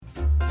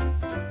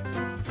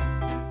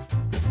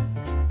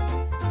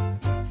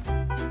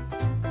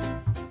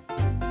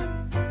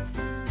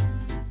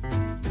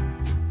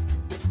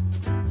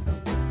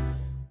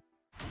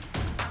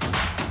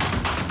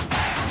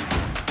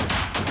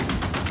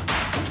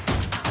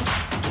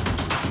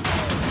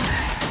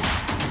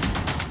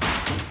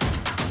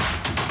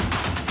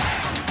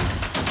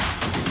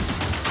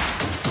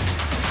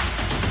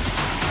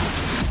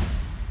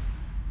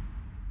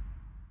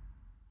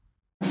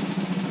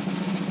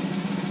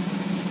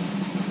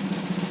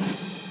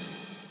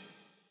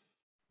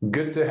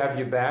Good to have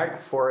you back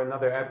for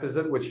another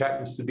episode, which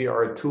happens to be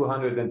our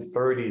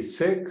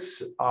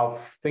 236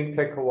 of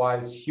ThinkTech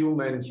Hawaii's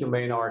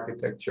Humane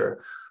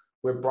Architecture.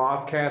 We're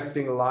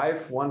broadcasting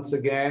live once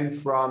again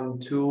from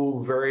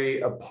two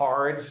very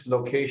apart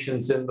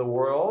locations in the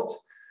world,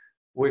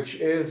 which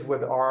is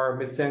with our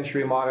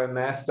mid-century modern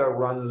master,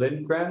 Ron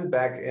Lindgren,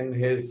 back in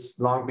his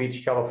Long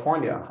Beach,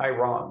 California. Hi,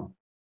 Ron.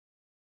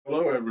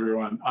 Hello,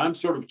 everyone. I'm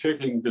sort of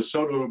taking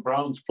DeSoto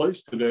Brown's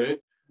place today,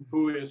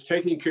 who is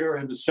taking care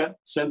of his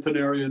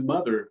centenarian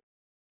mother.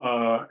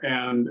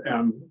 And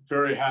I'm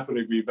very happy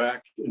to be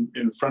back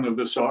in front of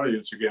this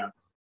audience again.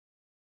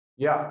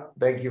 Yeah,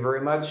 thank you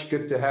very much.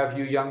 Good to have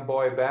you, young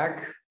boy,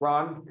 back.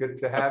 Ron, good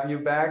to have you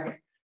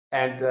back.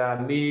 And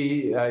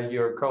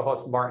your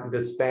co-host, Martin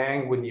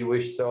Despang, When You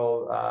Wish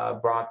So,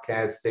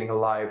 broadcasting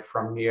live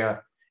from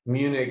near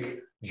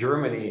Munich,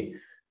 Germany.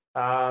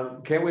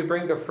 Can we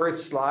bring the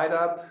first slide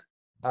up?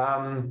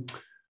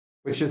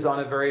 Which is on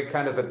a very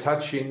kind of a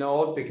touchy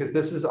note, because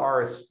this is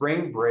our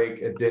spring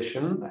break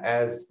edition,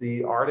 as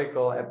the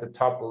article at the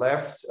top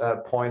left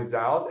points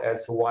out,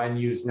 as Hawaii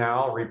News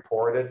Now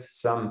reported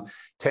some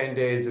 10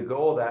 days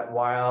ago, that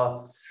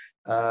while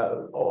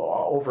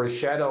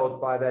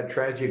overshadowed by that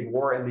tragic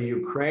war in the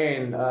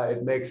Ukraine,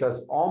 it makes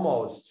us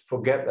almost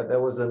forget that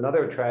there was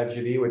another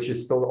tragedy which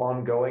is still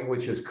ongoing,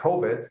 which is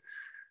COVID.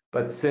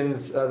 But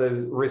since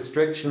the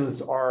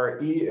restrictions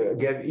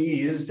get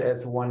eased,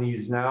 as One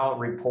News Now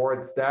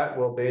reports, that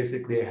will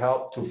basically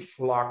help to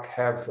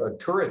have a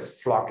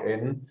tourist flock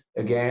in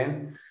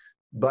again.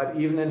 But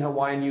even in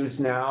Hawaii News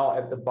Now,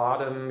 at the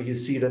bottom, you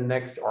see the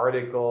next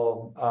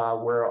article,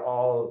 we're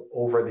all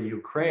over the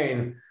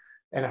Ukraine.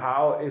 And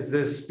how is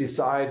this,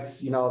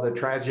 besides the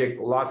tragic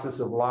losses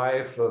of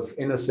life of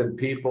innocent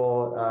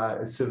people,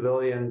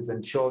 civilians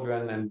and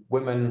children and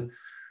women,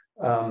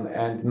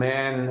 and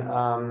men,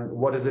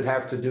 what does it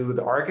have to do with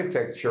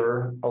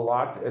architecture? A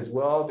lot as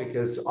well,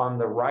 because on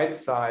the right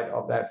side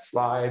of that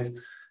slide,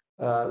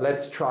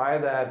 let's try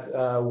that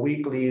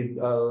weekly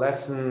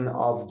lesson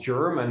of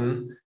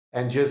German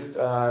and just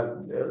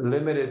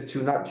limit it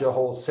to not the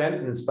whole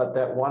sentence, but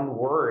that one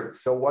word.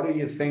 So what do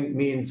you think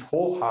means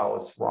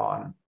Hochhaus,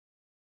 Ron?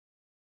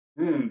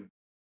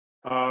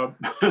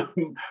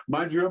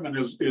 My German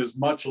is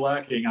much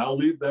lacking. I'll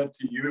leave that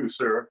to you,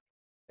 sir.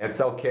 It's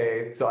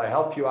okay. So I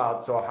help you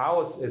out. So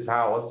house is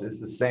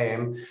the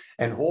same.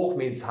 And hoch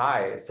means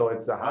high. So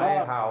it's a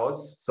high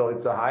house. So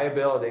it's a high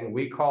building.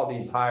 We call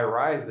these high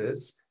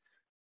rises.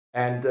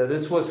 And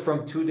this was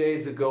from 2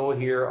 days ago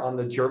here on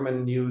the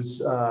German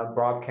news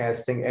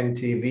broadcasting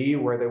NTV,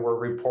 where they were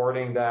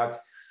reporting that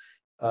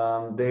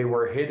they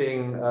were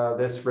hitting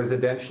this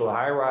residential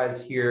high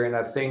rise here. And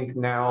I think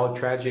now,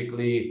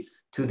 tragically,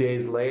 2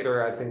 days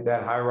later, I think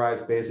that high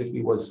rise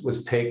basically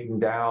was taken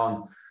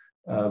down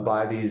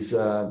by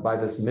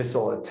this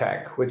missile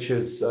attack, which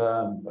is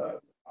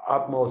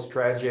utmost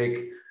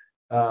tragic,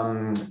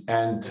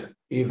 and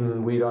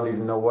even we don't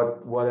even know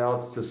what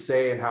else to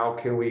say and how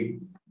can we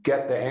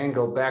get the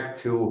angle back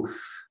to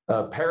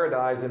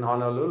paradise in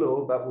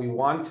Honolulu, but we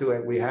want to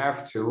and we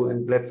have to.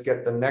 And let's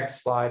get the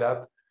next slide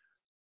up.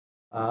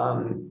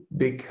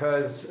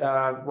 Because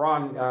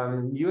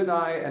Ron, you and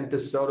I and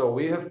DeSoto,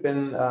 we have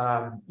been,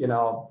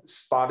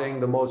 spotting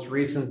the most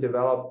recent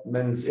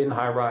developments in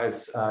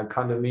high-rise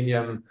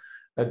condominium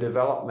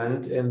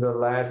development in the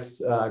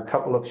last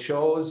couple of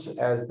shows,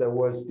 as there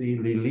was the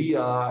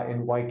Lilia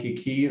in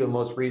Waikiki, the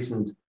most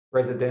recent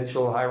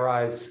residential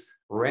high-rise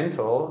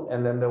rental,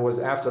 and then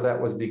after that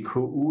was the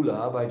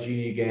Ku'ula by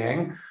Jeannie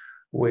Gang,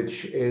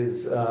 which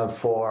is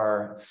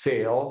for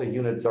sale. The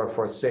units are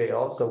for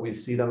sale. So we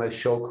see them as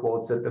show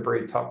quotes at the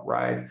very top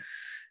right.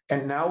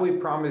 And now we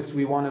promise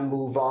we want to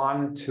move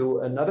on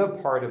to another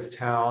part of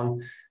town.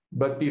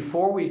 But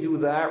before we do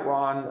that,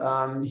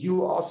 Ron,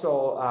 you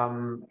also,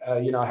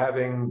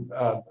 having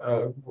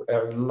a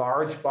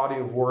large body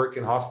of work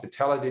in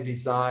hospitality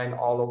design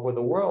all over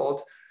the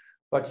world,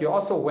 but you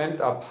also went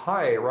up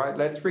high, right?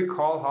 Let's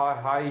recall how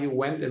high you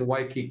went in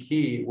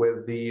Waikiki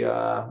with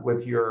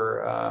your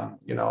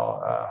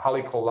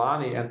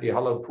Halekulani and the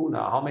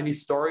Halipuna. How many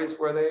stories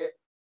were they?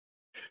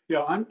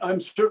 Yeah, I'm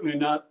certainly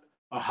not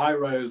a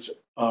high-rise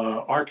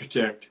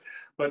architect,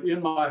 but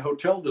in my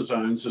hotel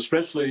designs,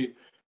 especially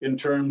in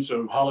terms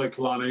of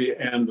Halekulani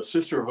and the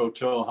sister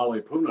hotel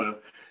Halipuna,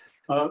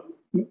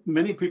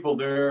 many people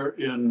there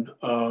in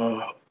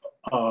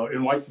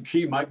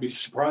Waikiki might be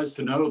surprised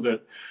to know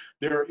that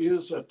there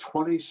is a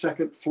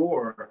 22nd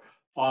floor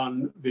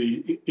at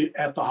the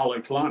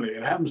Halekulani.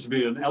 It happens to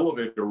be an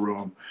elevator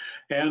room.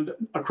 And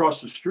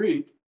across the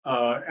street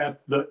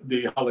at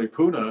the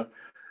Halipuna,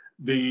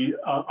 the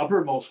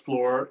uppermost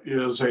floor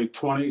is a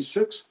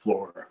 26th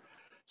floor.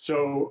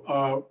 So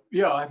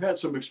I've had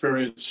some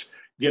experience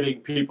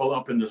getting people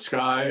up in the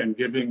sky and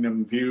giving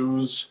them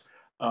views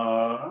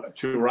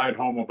to ride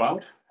home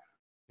about.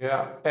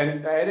 Yeah,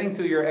 and adding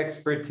to your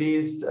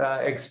experience,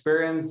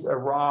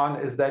 Ron,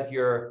 is that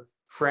your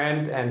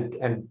friend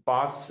and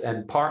boss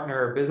and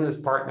business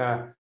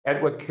partner,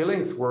 Edward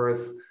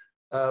Killingsworth,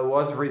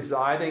 was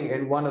residing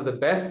in one of the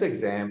best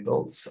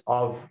examples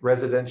of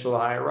residential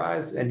high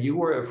rise, and you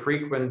were a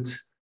frequent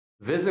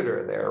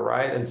visitor there,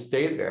 right? And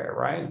stayed there,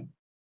 right?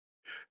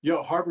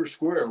 Yeah, Harbor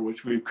Square,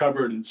 which we've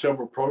covered in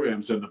several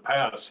programs in the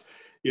past,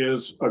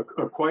 is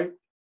a quite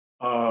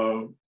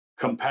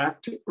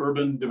compact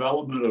urban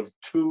development of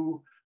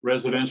two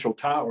residential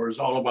towers,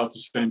 all about the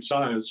same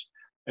size,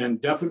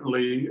 and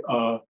definitely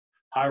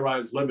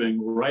high-rise living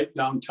right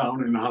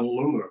downtown in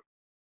Honolulu.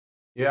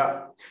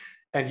 Yeah.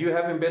 And you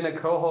having been a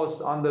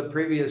co-host on the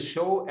previous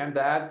show, and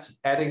that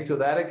adding to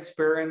that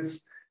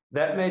experience,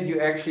 that made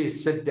you actually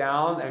sit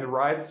down and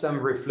write some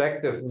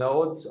reflective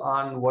notes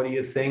on what do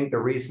you think the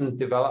recent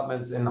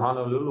developments in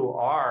Honolulu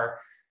are.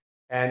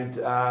 And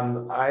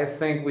I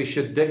think we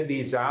should dig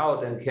these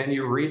out. And can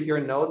you read your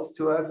notes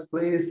to us,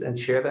 please, and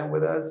share them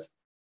with us?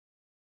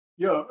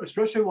 Yeah,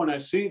 especially when I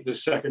see the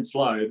second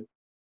slide,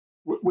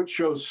 which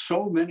shows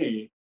so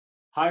many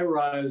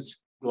high-rise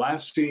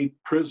glassy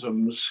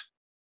prisms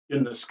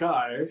in the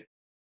sky,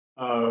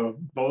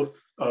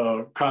 both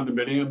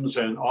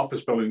condominiums and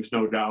office buildings,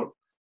 no doubt,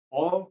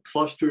 all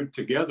clustered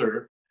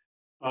together.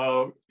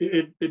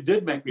 It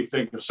did make me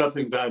think of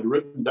something that I'd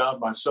written down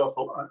myself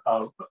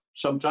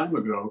some time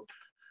ago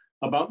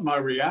about my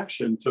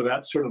reaction to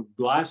that sort of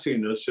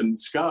glassiness in the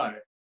sky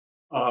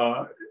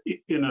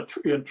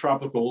in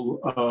tropical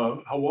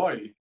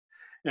Hawaii.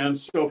 And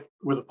so,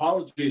 with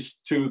apologies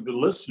to the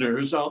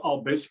listeners,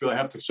 I'll basically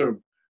have to sort of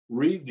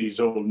read these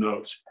old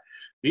notes.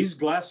 These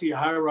glassy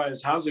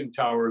high-rise housing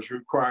towers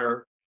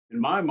require, in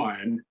my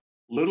mind,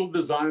 little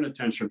design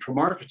attention from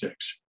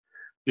architects.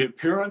 The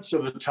appearance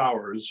of the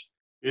towers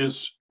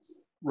is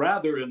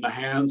rather in the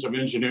hands of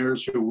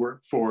engineers who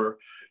work for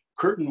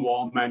curtain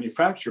wall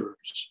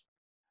manufacturers.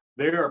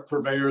 They are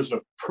purveyors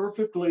of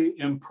perfectly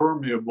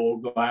impermeable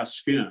glass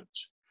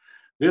skins.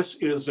 This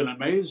is an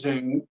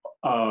amazing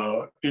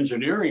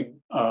engineering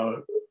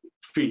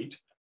feat,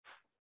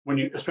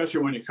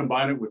 especially when you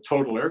combine it with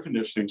total air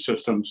conditioning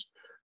systems,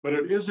 but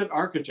it isn't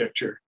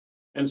architecture.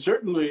 And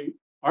certainly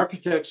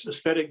architects'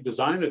 aesthetic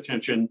design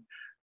attention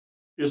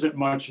isn't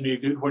much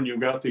needed when you've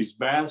got these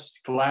vast,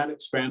 flat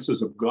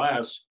expanses of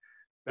glass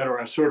that are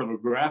a sort of a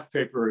graph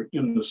paper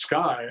in the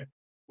sky,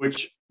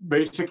 which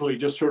basically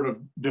just sort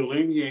of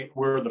delineate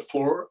where the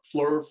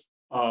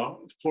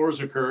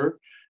floors occur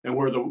and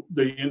where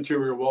the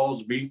interior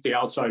walls meet the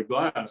outside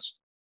glass.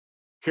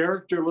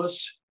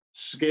 Characterless,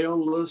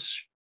 scaleless,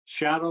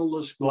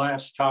 shadowless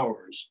glass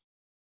towers.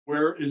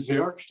 Where is the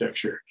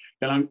architecture?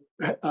 And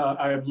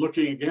I am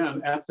looking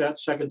again at that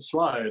second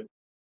slide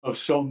of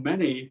so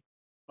many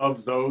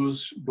of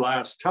those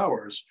glass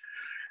towers.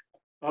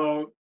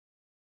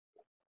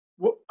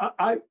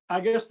 I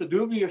guess the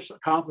dubious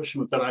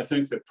accomplishment that I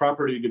think that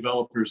property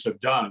developers have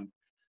done,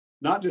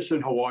 not just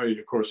in Hawaii,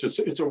 of course,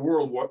 it's a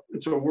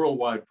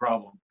worldwide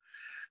problem,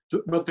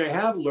 but they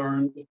have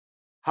learned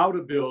how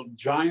to build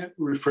giant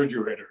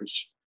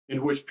refrigerators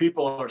in which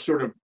people are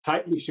sort of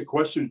tightly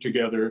sequestered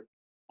together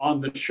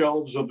on the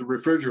shelves of the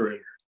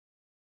refrigerator.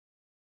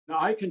 Now,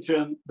 I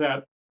contend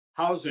that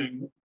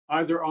housing,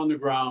 either on the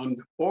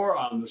ground or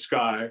on the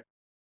sky,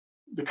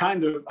 the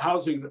kind of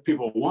housing that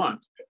people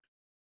want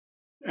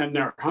and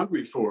they're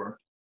hungry for,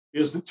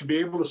 is to be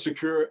able to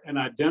secure an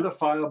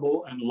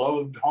identifiable and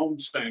loved home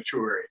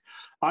sanctuary,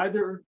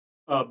 either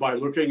by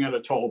looking at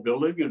a tall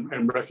building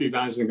and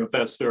recognizing that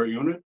that's their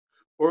unit,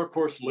 or of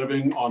course,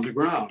 living on the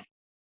ground.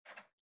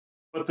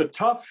 But the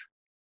tough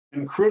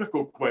and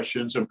critical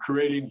questions of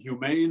creating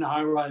humane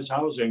high-rise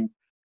housing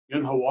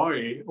in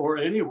Hawaii or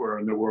anywhere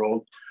in the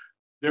world,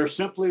 they're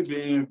simply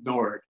being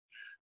ignored.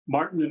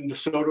 Martin and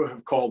DeSoto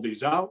have called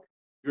these out.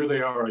 Here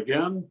they are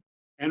again: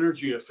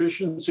 energy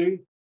efficiency,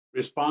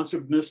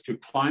 responsiveness to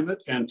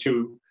climate and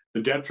to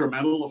the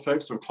detrimental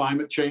effects of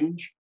climate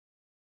change,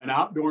 an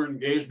outdoor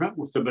engagement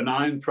with the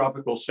benign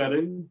tropical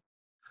setting,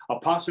 a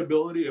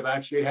possibility of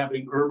actually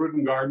having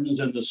urban gardens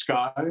in the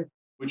sky,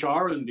 which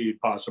are indeed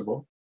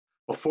possible,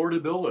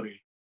 affordability,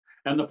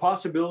 and the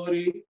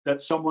possibility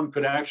that someone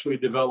could actually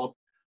develop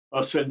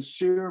a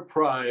sincere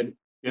pride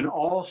in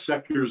all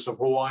sectors of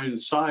Hawaiian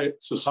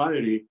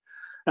society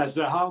as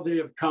to how they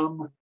have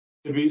come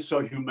to be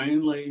so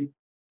humanely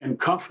and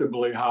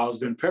comfortably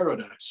housed in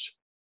paradise.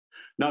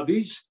 Now,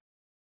 these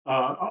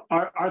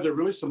are there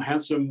really some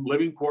handsome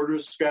living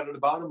quarters scattered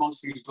about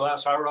amongst these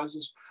glass high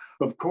rises?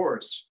 Of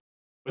course,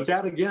 but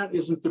that again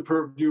isn't the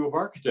purview of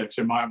architects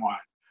in my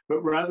mind, but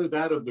rather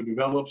that of the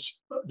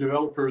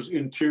developers,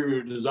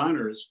 interior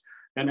designers,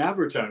 and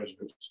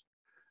advertisers.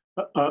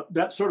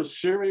 That sort of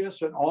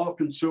serious and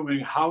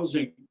all-consuming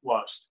housing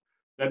lust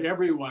that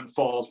everyone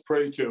falls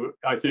prey to,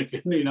 I think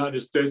in the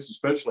United States,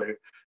 especially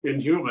in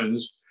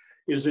humans,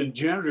 is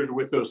engendered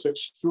with those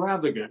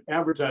extravagant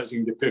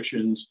advertising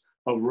depictions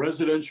of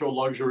residential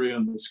luxury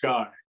in the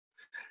sky.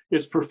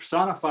 It's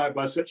personified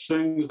by such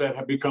things that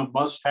have become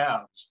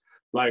must-haves,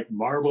 like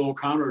marble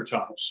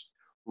countertops,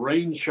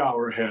 rain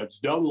shower heads,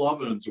 double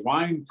ovens,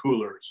 wine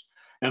coolers,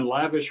 and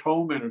lavish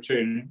home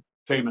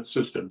entertainment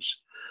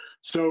systems.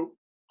 So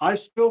I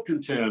still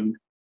contend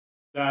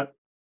that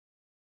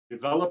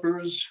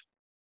developers,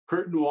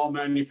 curtain wall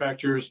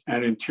manufacturers,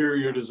 and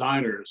interior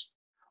designers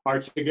are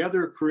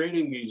together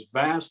creating these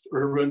vast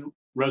urban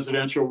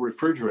residential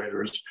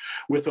refrigerators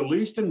with the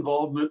least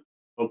involvement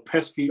of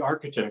pesky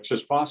architects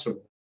as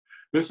possible.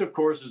 This, of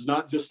course, is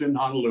not just in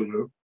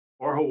Honolulu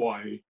or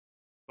Hawaii,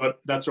 but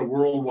that's a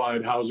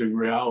worldwide housing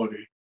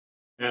reality.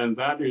 And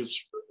that is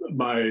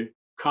my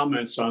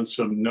comments on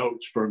some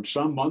notes from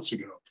some months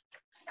ago.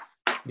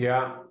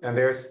 Yeah, and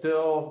they're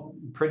still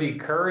pretty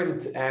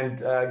current, and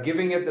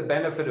giving it the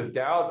benefit of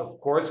doubt, of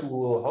course, we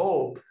will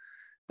hope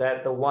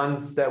that the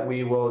ones that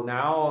we will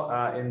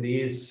now, in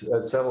these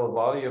several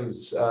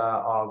volumes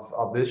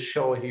of this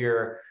show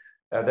here,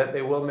 that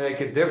they will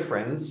make a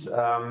difference,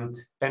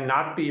 and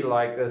not be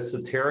like the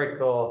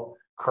satirical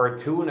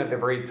cartoon at the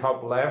very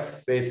top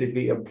left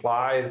basically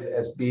implies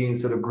as being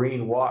sort of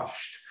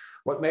greenwashed.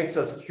 What makes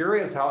us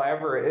curious,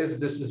 however, is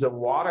this is a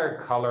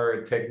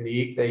watercolor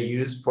technique they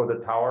use for the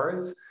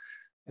towers.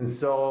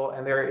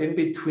 And they're in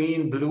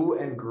between blue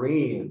and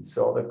green.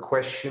 So the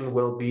question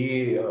will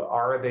be,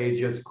 are they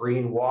just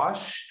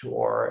greenwashed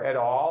or at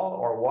all,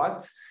 or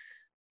what?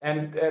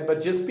 And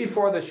but just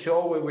before the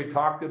show, when we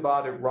talked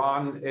about it,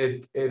 Ron,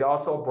 it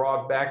also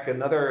brought back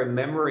another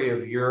memory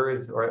of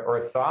yours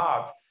or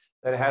thought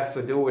that has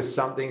to do with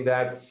something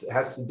that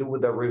has to do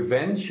with the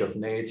revenge of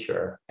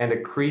nature and a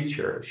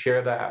creature.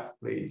 Share that,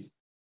 please.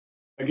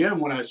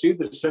 Again, when I see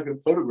the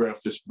second photograph,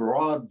 this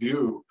broad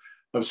view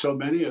of so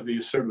many of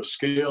these sort of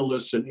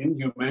scaleless and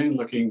inhumane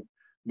looking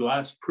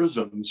glass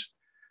prisms,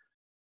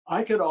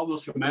 I could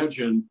almost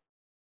imagine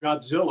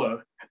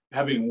Godzilla,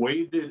 having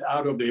waded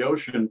out of the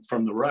ocean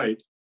from the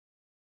right,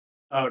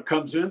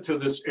 comes into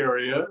this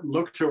area,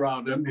 looks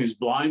around him, he's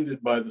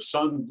blinded by the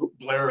sun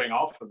glaring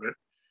off of it,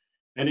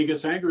 and he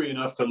gets angry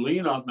enough to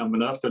lean on them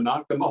enough to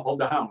knock them all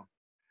down.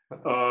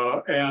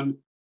 And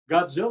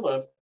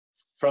Godzilla,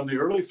 from the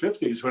early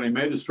 50s, when he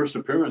made his first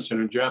appearance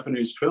in a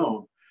Japanese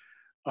film,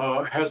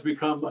 has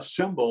become a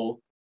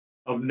symbol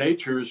of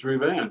nature's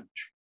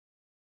revenge.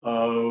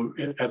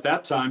 At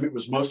that time, it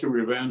was mostly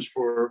revenge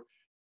for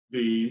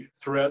the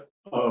threat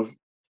of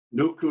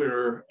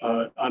nuclear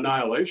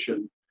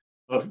annihilation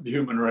of the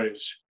human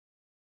race.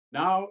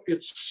 Now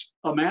it's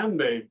a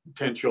man-made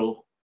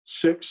potential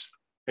sixth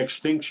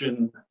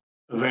extinction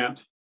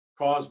event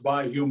caused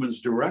by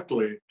humans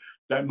directly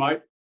that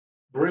might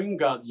bring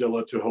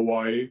Godzilla to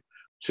Hawaii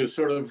to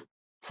sort of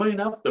clean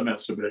up the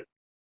mess a bit.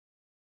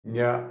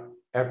 Yeah,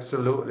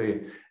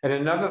 absolutely. And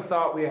another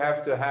thought we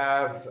have to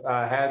have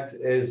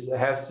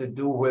has to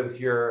do with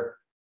your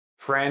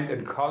friend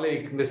and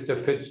colleague, Mr.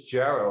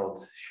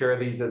 Fitzgerald. Share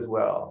these as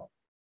well.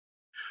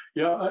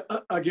 Yeah,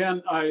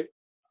 again,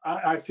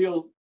 I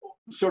feel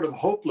sort of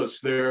hopeless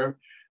there.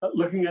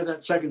 Looking at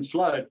that second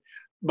slide,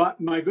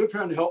 my good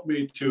friend helped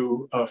me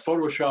to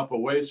Photoshop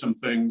away some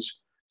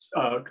things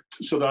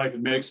so that I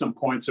could make some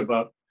points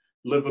about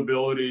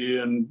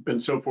livability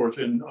and so forth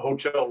in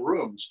hotel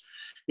rooms.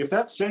 If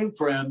that same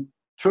friend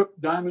took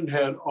Diamond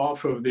Head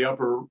off of the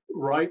upper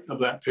right of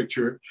that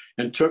picture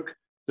and took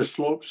the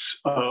slopes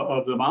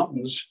of the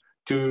mountains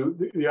to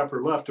the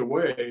upper left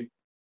away,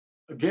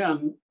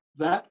 again,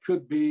 that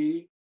could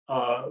be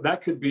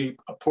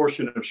a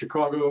portion of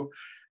Chicago,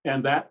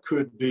 and that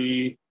could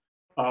be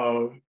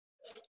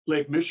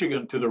Lake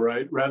Michigan to the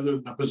right rather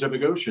than the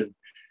Pacific Ocean.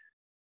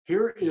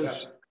 Here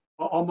is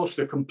almost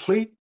a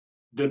complete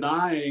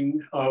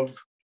denying of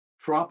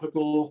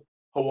tropical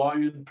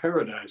Hawaiian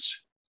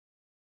paradise.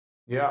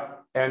 Yeah,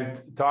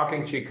 and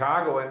talking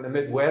Chicago and the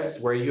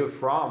Midwest, where you're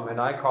from, and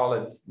I call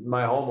it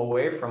my home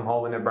away from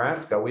home in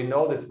Nebraska, we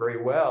know this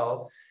very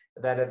well,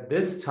 that at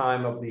this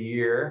time of the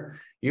year,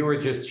 you were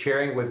just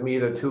sharing with me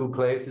the two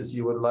places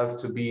you would love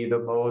to be the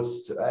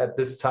most at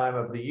this time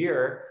of the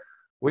year,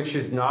 which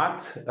is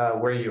not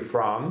where you're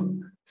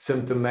from,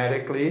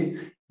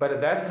 symptomatically. But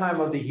at that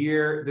time of the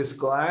year, this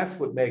glass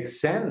would make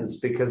sense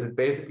because it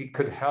basically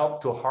could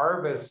help to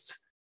harvest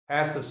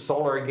passive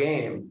solar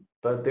game.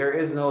 But there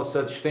is no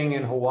such thing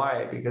in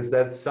Hawaii because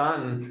that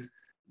sun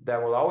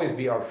that will always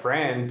be our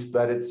friend,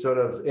 but it's sort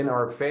of in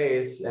our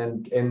face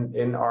and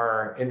in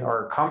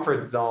our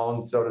comfort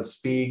zone, so to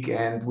speak.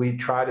 And we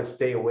try to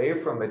stay away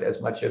from it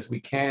as much as we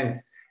can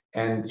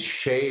and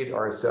shade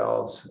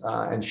ourselves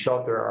and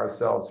shelter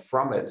ourselves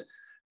from it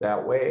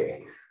that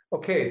way.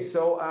 Okay,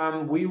 so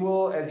we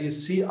will, as you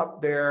see up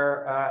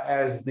there,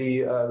 as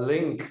the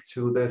link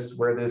to this,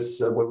 where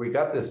we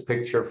got this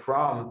picture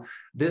from,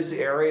 this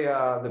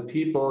area, the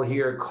people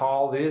here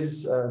call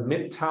this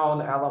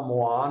Midtown Ala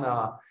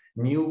Moana,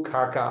 New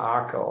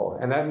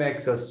Kaka'ako, and that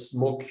makes us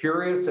more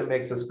curious. It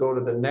makes us go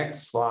to the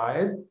next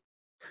slide,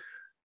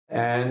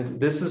 and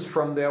this is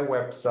from their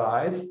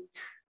website.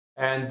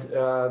 And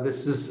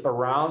this is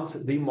around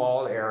the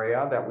mall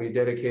area that we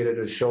dedicated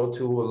a show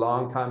to a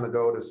long time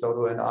ago to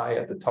Soto and I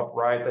at the top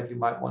right that you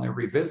might want to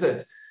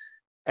revisit.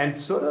 And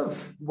sort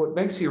of what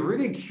makes you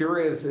really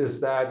curious is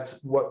that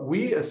what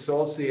we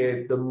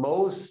associate the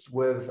most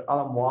with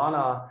Ala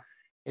Moana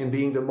in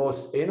being the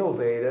most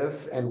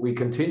innovative, and we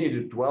continue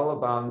to dwell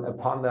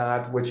upon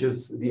that, which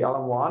is the Ala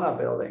Moana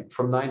building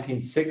from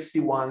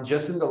 1961.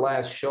 Just in the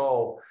last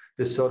show,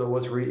 this sort of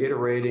was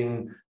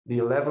reiterating the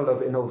level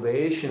of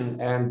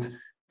innovation and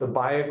the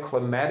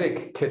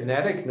bioclimatic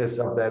kineticness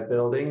of that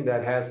building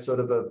that has sort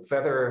of a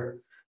feather,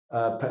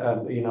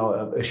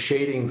 a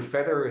shading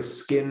feather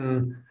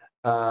skin,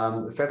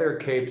 feather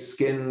cape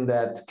skin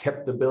that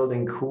kept the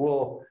building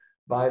cool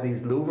by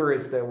these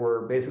louvers that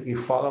were basically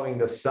following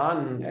the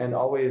sun and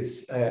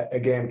always,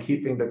 again,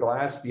 keeping the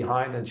glass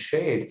behind in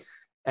shade.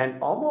 And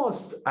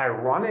almost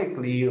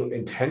ironically,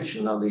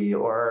 intentionally,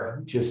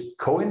 or just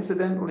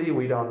coincidentally,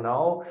 we don't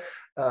know,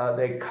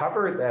 they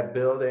covered that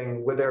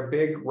building with their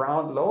big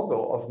round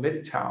logo of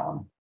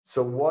Midtown.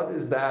 So what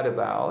is that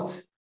about?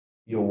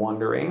 You're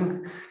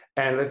wondering.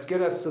 And let's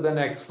get us to the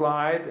next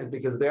slide. And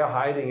because they're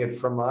hiding it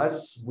from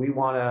us, we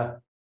want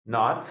to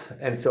not.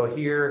 And so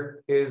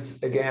here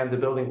is, again, the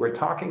building we're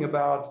talking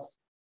about.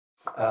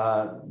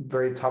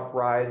 Very top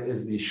right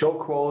is the show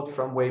quote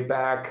from way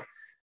back.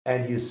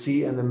 And you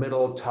see in the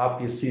middle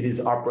top, you see these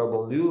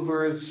operable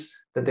louvers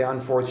that they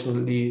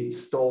unfortunately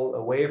stole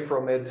away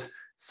from it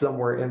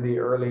somewhere in the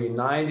early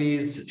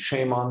 90s.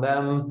 Shame on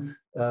them.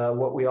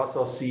 What we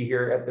also see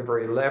here at the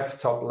very left,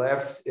 top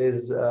left,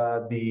 is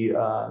the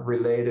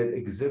related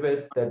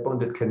exhibit that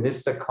Bundit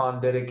Knistakon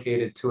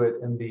dedicated to it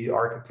in the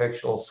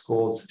Architectural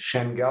School's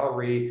Shen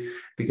Gallery,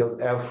 because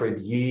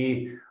Alfred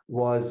Yee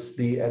was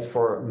as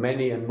for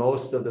many and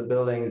most of the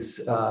buildings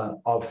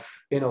of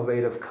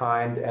innovative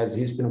kind, as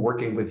he's been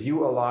working with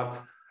you a lot,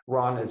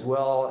 Ron, as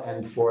well.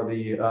 And for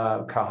the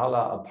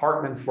Kahala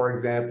apartments, for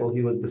example,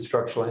 he was the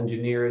structural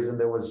engineers, and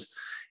there was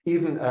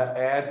even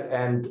Ed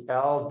and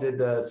Al did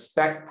a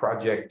spec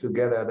project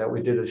together that we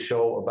did a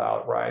show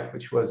about, right?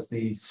 Which was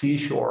the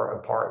Seashore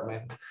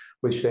apartment,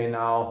 which they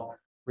now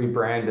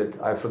rebranded.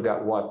 I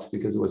forgot what,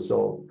 because it was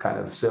so kind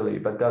of silly,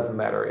 but doesn't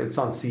matter. It's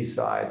on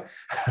Seaside.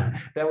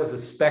 That was a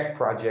spec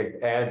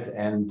project Ed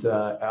and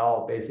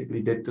Al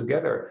basically did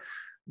together.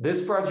 This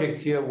project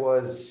here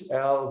was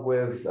Al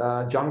with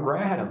John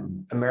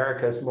Graham,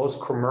 America's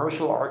most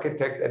commercial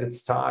architect at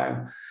its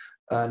time.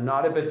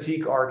 Not a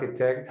boutique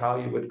architect, how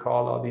you would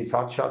call all these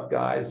hotshot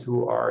guys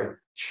who are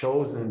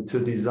chosen to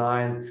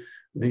design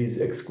these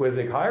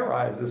exquisite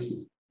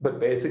high-rises, but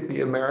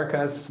basically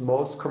America's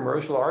most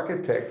commercial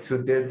architect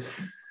who did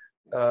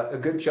a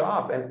good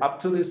job. And up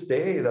to this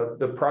day,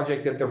 the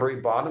project at the very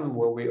bottom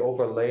where we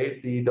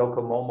overlaid the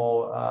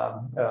Docomomo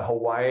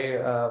Hawaii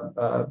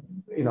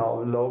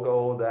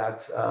logo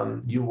that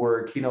you were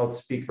a keynote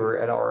speaker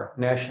at our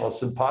national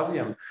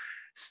symposium,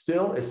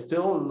 is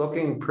still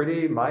looking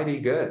pretty mighty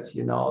good.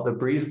 You know, the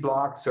breeze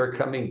blocks are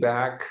coming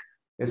back.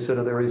 It's sort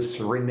of, there is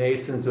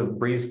renaissance of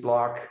breeze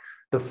block,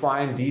 the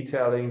fine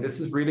detailing.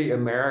 This is really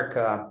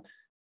America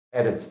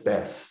at its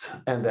best.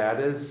 And that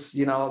is,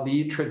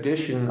 the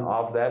tradition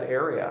of that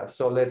area.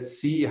 So let's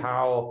see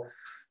how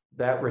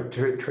that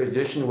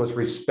tradition was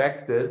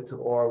respected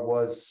or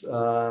was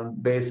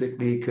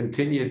basically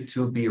continued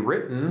to be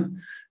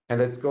written. And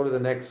let's go to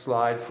the next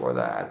slide for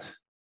that.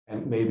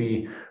 And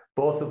maybe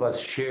both of us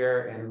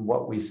share in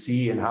what we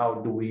see and how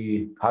do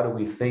we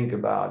think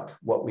about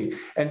what we,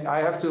 and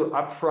I have to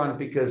upfront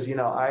because,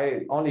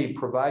 I only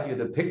provide you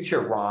the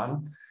picture,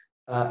 Ron.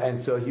 And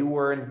so you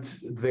weren't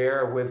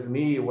there with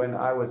me when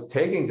I was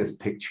taking this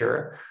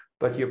picture,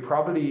 but you're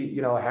probably,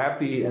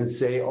 happy and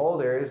say, oh,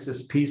 there is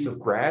this piece of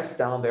grass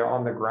down there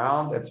on the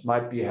ground that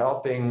might be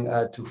helping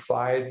to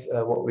fight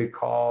what we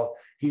call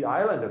heat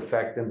island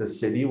effect in the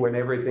city when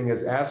everything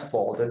is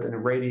asphalted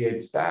and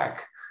radiates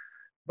back.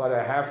 But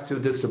I have to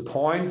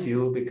disappoint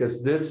you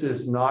because this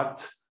is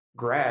not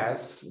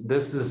grass.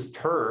 This is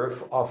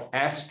turf of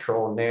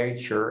astral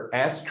nature,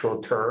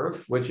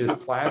 astroturf, which is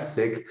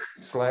plastic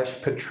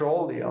 /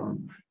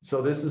 petroleum.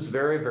 So this is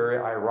very, very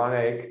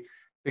ironic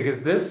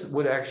because this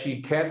would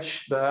actually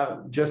catch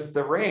just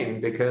the rain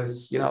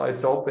because,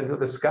 it's open to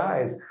the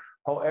skies.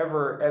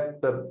 However,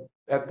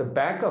 at the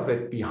back of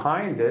it,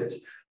 behind it,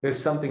 there's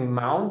something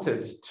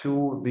mounted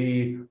to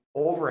the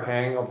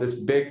overhang of this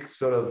big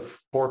sort of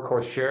porte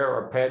cochere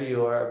or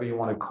patio, or whatever you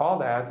want to call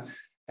that.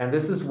 And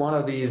this is one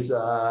of these,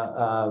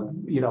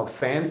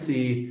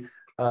 fancy,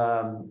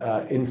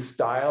 in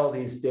style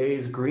these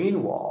days,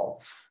 green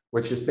walls,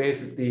 which is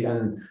basically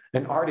an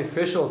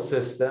artificial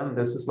system.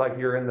 This is like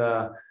you're in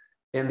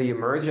the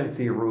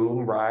emergency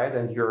room, right?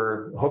 And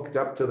you're hooked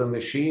up to the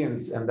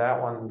machines, and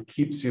that one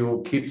keeps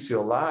you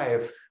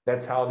alive.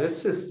 That's how this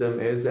system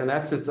is, and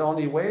that's its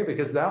only way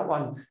because that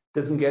one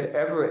doesn't get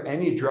ever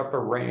any drop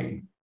of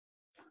rain.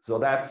 So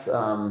that's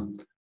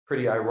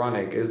pretty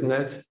ironic, isn't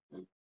it?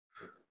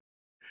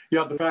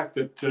 Yeah, the fact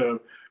that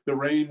the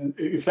rain,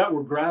 if that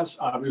were grass,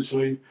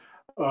 obviously,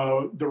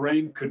 the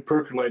rain could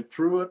percolate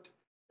through it,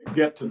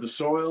 get to the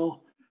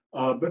soil,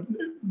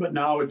 but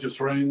now it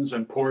just rains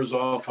and pours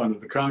off onto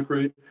the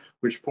concrete,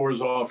 which pours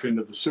off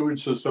into the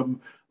sewage system,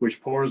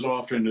 which pours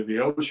off into the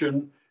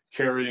ocean,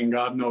 carrying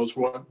God knows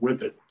what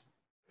with it.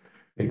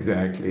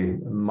 Exactly.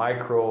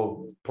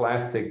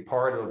 Microplastic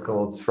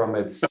particles from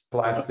its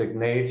plastic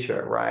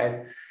nature,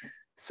 right?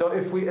 So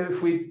if we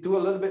do a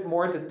little bit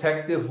more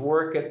detective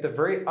work at the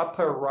very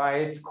upper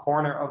right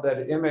corner of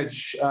that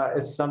image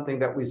is something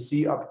that we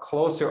see up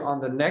closer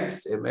on the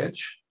next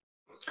image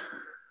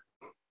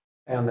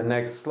and the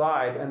next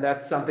slide, and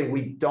that's something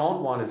we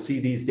don't want to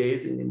see these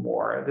days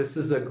anymore. This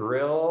is a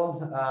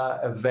grill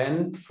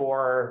event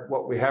for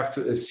what we have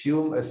to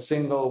assume a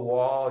single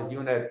wall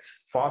unit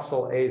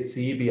fossil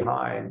AC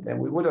behind, and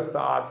we would have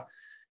thought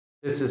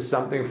this is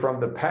something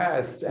from the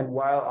past. And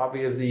while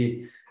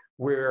obviously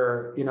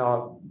we're,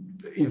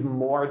 even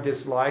more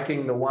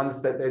disliking the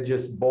ones that they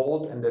just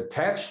bolt and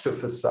attach to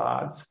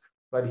facades,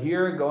 but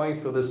here going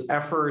through this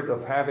effort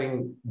of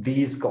having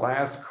these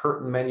glass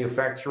curtain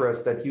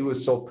manufacturers that you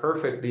so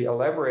perfectly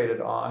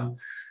elaborated on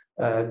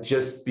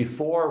just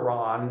before,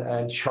 Ron,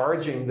 and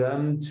charging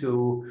them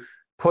to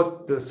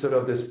put this sort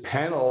of this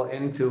panel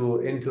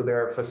into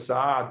their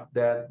facade,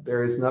 that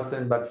there is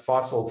nothing but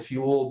fossil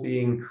fuel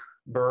being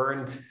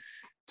burned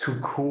to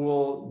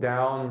cool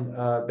down,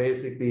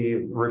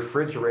 basically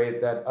refrigerate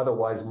that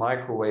otherwise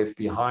microwave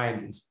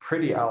behind, is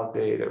pretty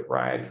outdated,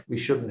 right? We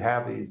shouldn't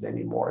have these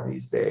anymore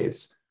these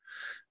days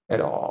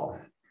at all.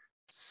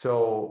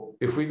 So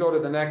if we go to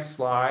the next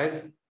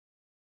slide,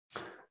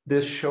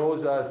 this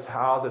shows us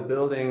how the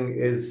building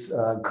is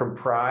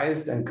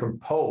comprised and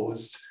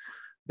composed.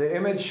 The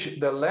image,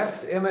 the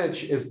left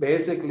image, is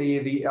basically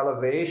the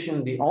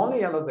elevation, the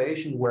only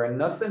elevation where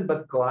nothing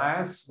but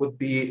glass would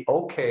be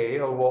okay.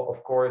 Or, well,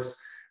 of course,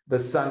 the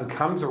sun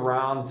comes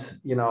around,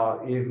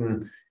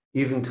 even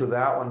to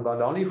that one, but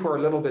only for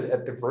a little bit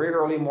at the very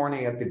early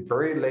morning, at the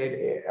very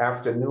late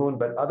afternoon.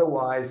 But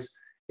otherwise,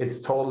 it's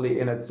totally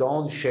in its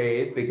own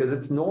shade because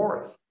it's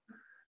north.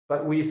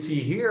 But we see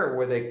here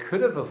where they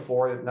could have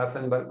afforded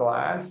nothing but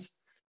glass,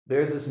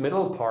 there's this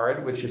middle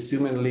part, which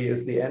assumingly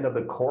is the end of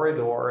the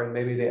corridor and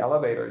maybe the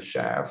elevator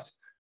shaft.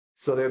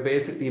 So they're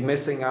basically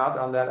missing out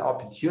on that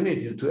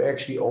opportunity to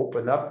actually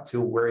open up to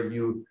where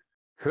you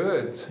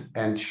could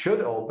and should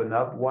open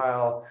up,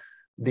 while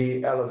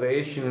the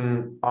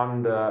elevation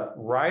on the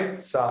right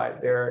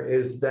side there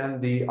is then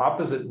the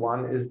opposite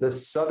one, is the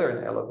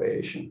southern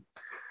elevation.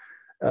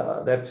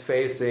 That's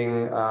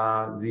facing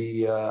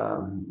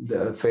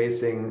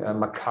facing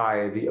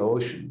Mackay, the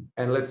ocean.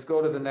 And let's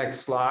go to the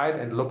next slide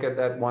and look at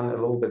that one a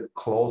little bit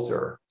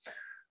closer.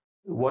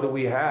 What do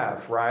we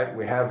have, right?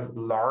 We have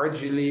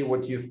largely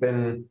what you've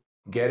been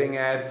getting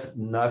at,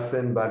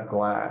 nothing but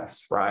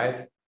glass,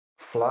 right?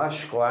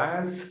 Flush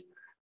glass.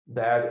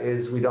 That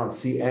is, we don't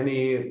see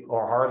any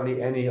or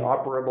hardly any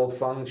operable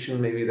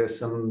function. Maybe there's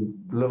some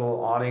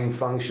little awning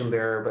function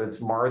there, but it's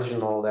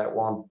marginal. That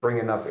won't bring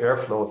enough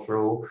airflow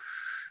through.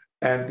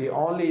 And the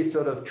only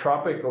sort of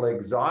tropical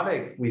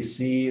exotic we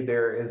see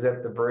there is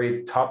at the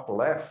very top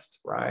left,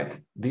 right?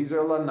 These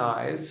are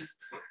lanais,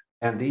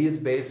 and these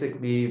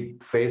basically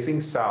facing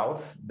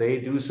south,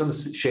 they do some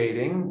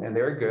shading and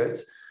they're good.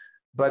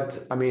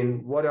 But I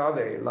mean, what are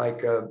they?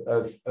 Like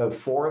a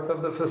fourth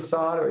of the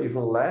facade or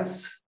even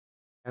less?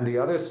 And the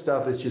other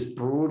stuff is just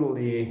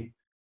brutally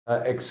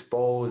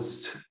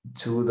exposed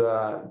to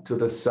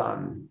the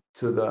sun,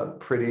 to the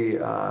pretty,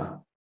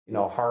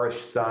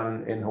 harsh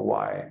sun in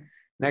Hawaii.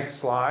 Next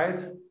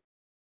slide.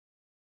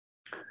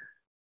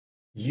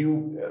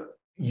 You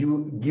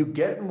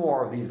get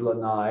more of these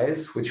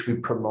lanais, which we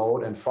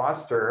promote and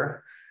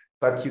foster,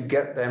 but you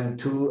get them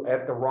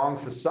at the wrong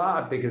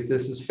facade because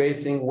this is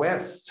facing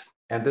west.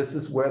 And this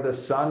is where the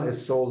sun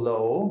is so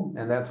low.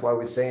 And that's why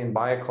we say in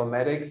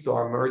bioclimatics, so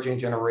our emerging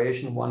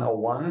generation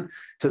 101,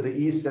 to the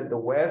east and the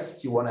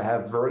west, you want to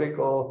have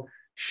vertical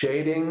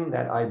shading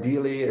that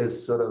ideally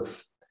is sort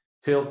of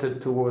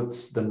tilted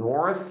towards the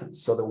north.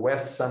 So the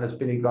west sun is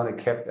being kind of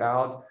kept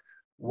out,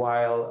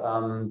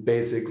 while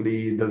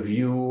basically the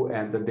view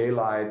and the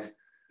daylight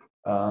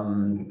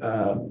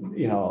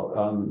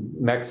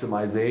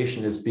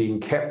maximization is being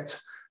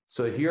kept.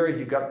 So here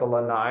you got the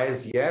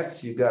lanais.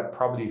 Yes, you got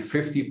probably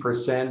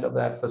 50% of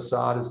that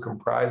facade is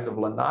comprised of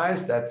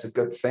lanais. That's a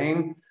good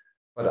thing.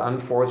 But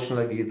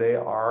unfortunately, they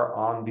are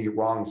on the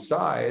wrong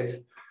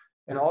side.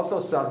 And also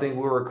something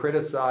we were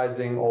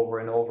criticizing over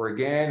and over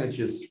again, it's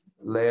just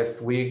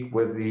last week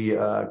with the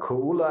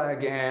Kō'ula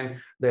again,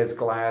 there's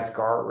glass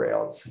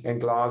guardrails. And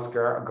glass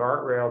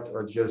guardrails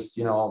are just,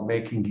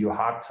 making you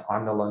hot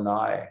on the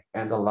lanai.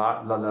 And the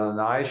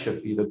lanai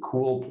should be the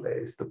cool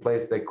place, the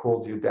place that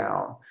cools you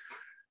down.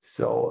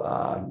 So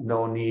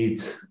no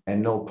need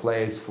and no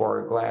place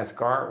for glass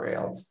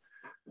guardrails.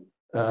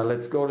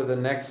 Let's go to the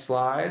next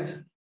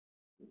slide,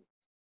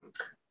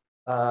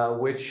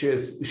 which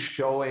is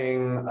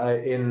showing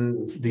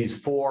in these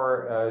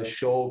four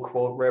show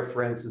quote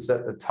references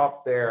at the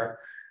top there,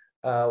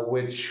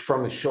 which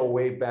from a show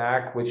way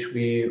back, which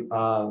the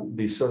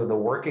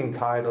working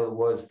title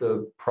was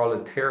The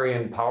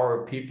Proletarian Power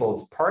of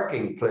People's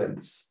Parking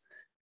Plinths,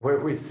 where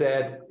we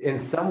said, in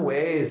some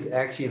ways,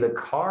 actually, the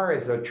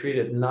cars are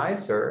treated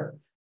nicer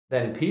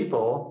than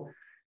people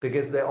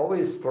because they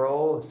always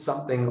throw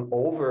something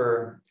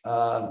over,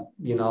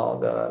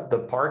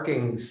 the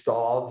parking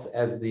stalls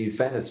as the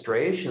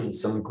fenestration,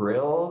 some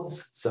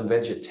grills, some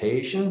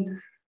vegetation.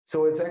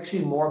 So it's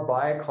actually more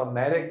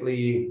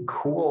bioclimatically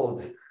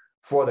cooled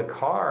for the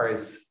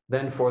cars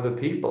than for the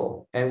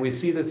people. And we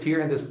see this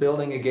here in this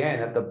building again.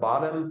 At the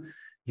bottom,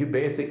 you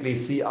basically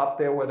see up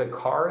there where the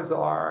cars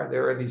are,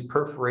 there are these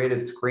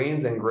perforated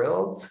screens and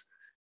grills.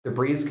 The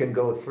breeze can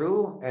go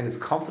through and it's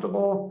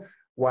comfortable,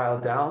 while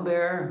down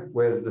there,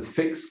 where's the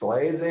fixed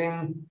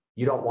glazing,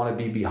 you don't want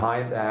to be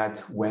behind that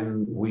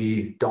when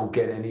we don't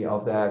get any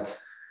of that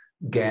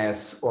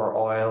gas or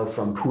oil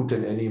from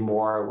Putin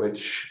anymore,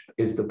 which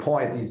is the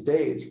point these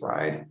days,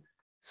 right?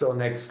 So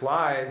next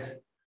slide.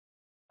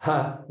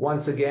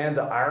 Once again,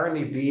 the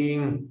irony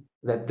being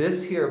that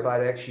this here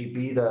might actually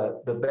be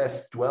the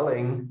best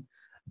dwelling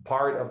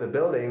part of the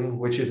building,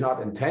 which is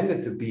not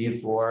intended to be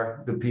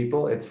for the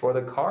people, it's for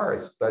the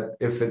cars. But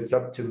if it's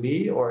up to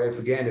me, or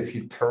if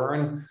you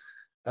turn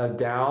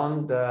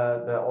down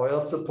the oil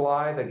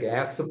supply, the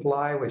gas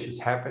supply, which is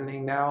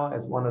happening now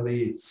as one of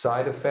the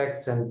side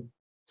effects and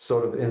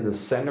sort of in the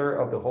center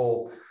of the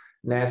whole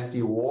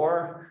nasty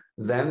war,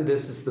 then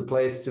this is the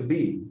place to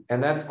be.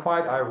 And that's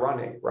quite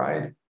ironic,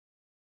 right?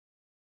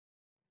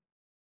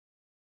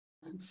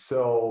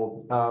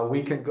 So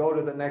we can go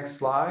to the next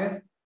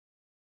slide,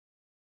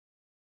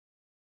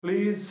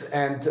 please.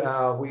 And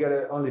we got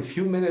only a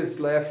few minutes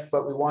left,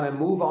 but we want to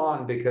move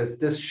on because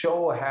this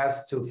show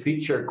has to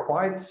feature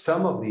quite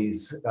some of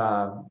these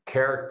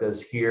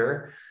characters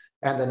here.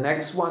 And the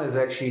next one is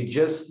actually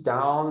just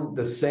down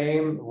the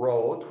same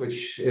road,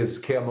 which is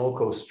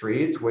Keomoko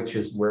Street, which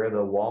is where the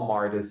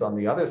Walmart is on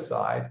the other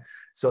side.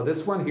 So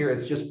this one here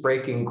is just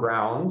breaking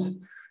ground.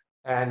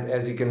 And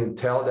as you can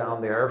tell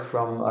down there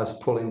from us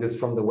pulling this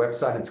from the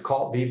website, it's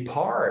called The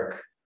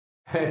Park.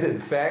 And in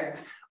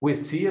fact, we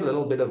see a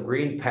little bit of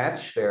green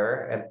patch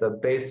there at the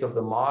base of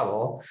the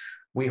model.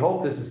 We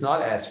hope this is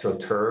not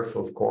AstroTurf,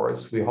 of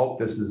course. We hope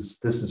this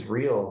is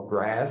real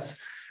grass.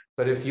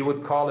 But if you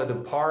would call it a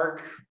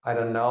park, I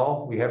don't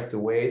know. We have to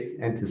wait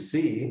and to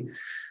see.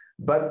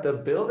 But the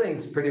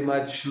buildings pretty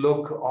much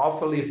look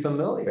awfully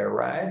familiar,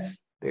 right?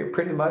 They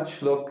pretty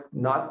much look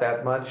not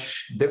that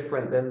much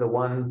different than the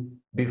one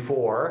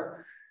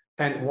before.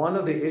 And one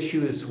of the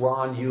issues,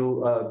 Ron,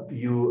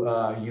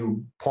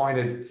 you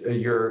pointed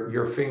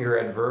your finger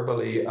at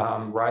verbally,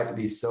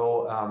 rightly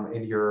so,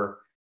 in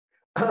your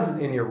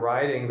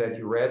writing that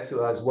you read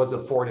to us, was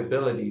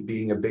affordability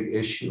being a big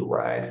issue,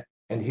 right?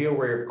 And here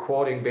we're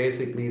quoting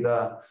basically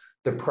the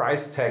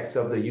price tags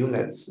of the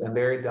units, and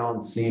they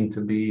don't seem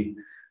to be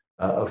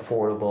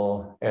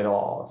affordable at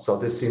all. So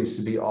this seems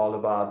to be all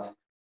about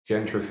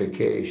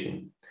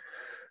gentrification.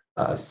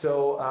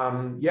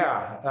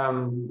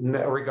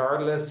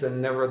 Regardless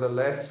and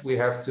nevertheless, we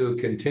have to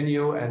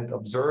continue and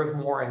observe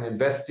more and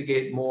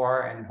investigate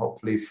more and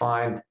hopefully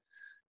find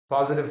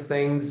positive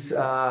things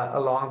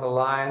along the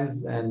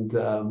lines and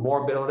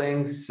more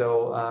buildings.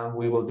 So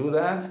we will do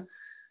that.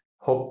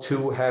 Hope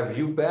to have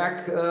you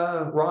back,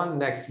 Ron,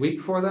 next week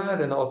for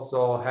that, and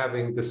also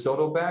having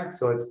DeSoto back.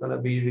 So it's going to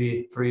be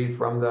the three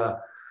from the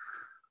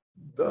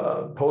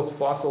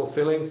post-fossil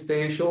filling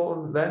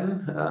station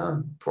then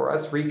for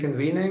us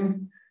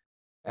reconvening.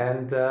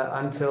 And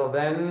until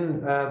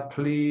then,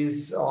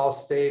 please all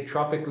stay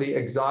tropically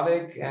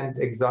exotic and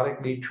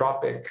exotically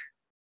tropic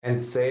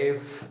and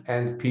safe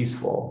and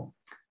peaceful.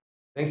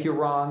 Thank you,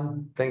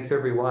 Ron. Thanks,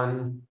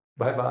 everyone.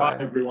 Bye-bye. Bye,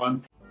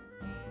 everyone.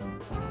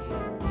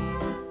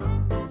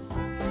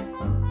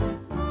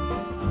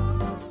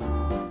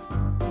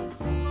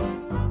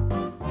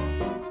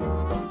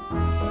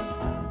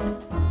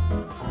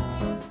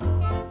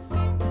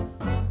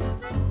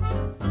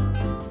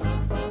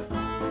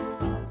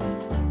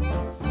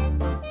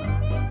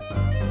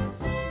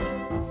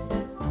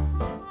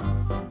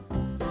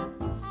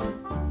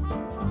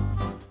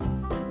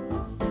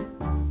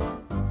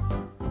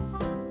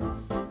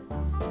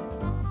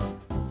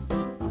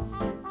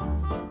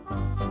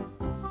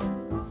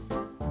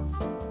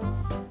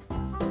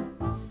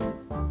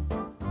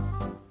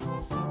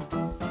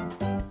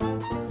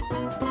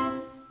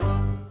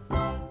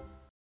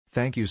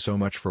 Thank you so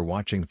much for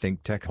watching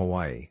Think Tech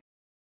Hawaii.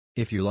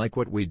 If you like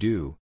what we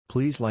do,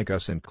 please like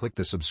us and click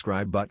the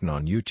subscribe button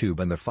on YouTube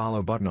and the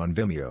follow button on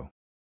Vimeo.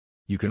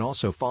 You can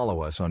also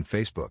follow us on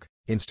Facebook,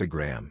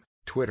 Instagram,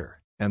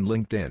 Twitter, and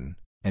LinkedIn,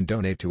 and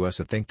donate to us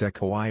at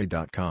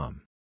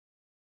thinktechhawaii.com.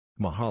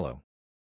 Mahalo.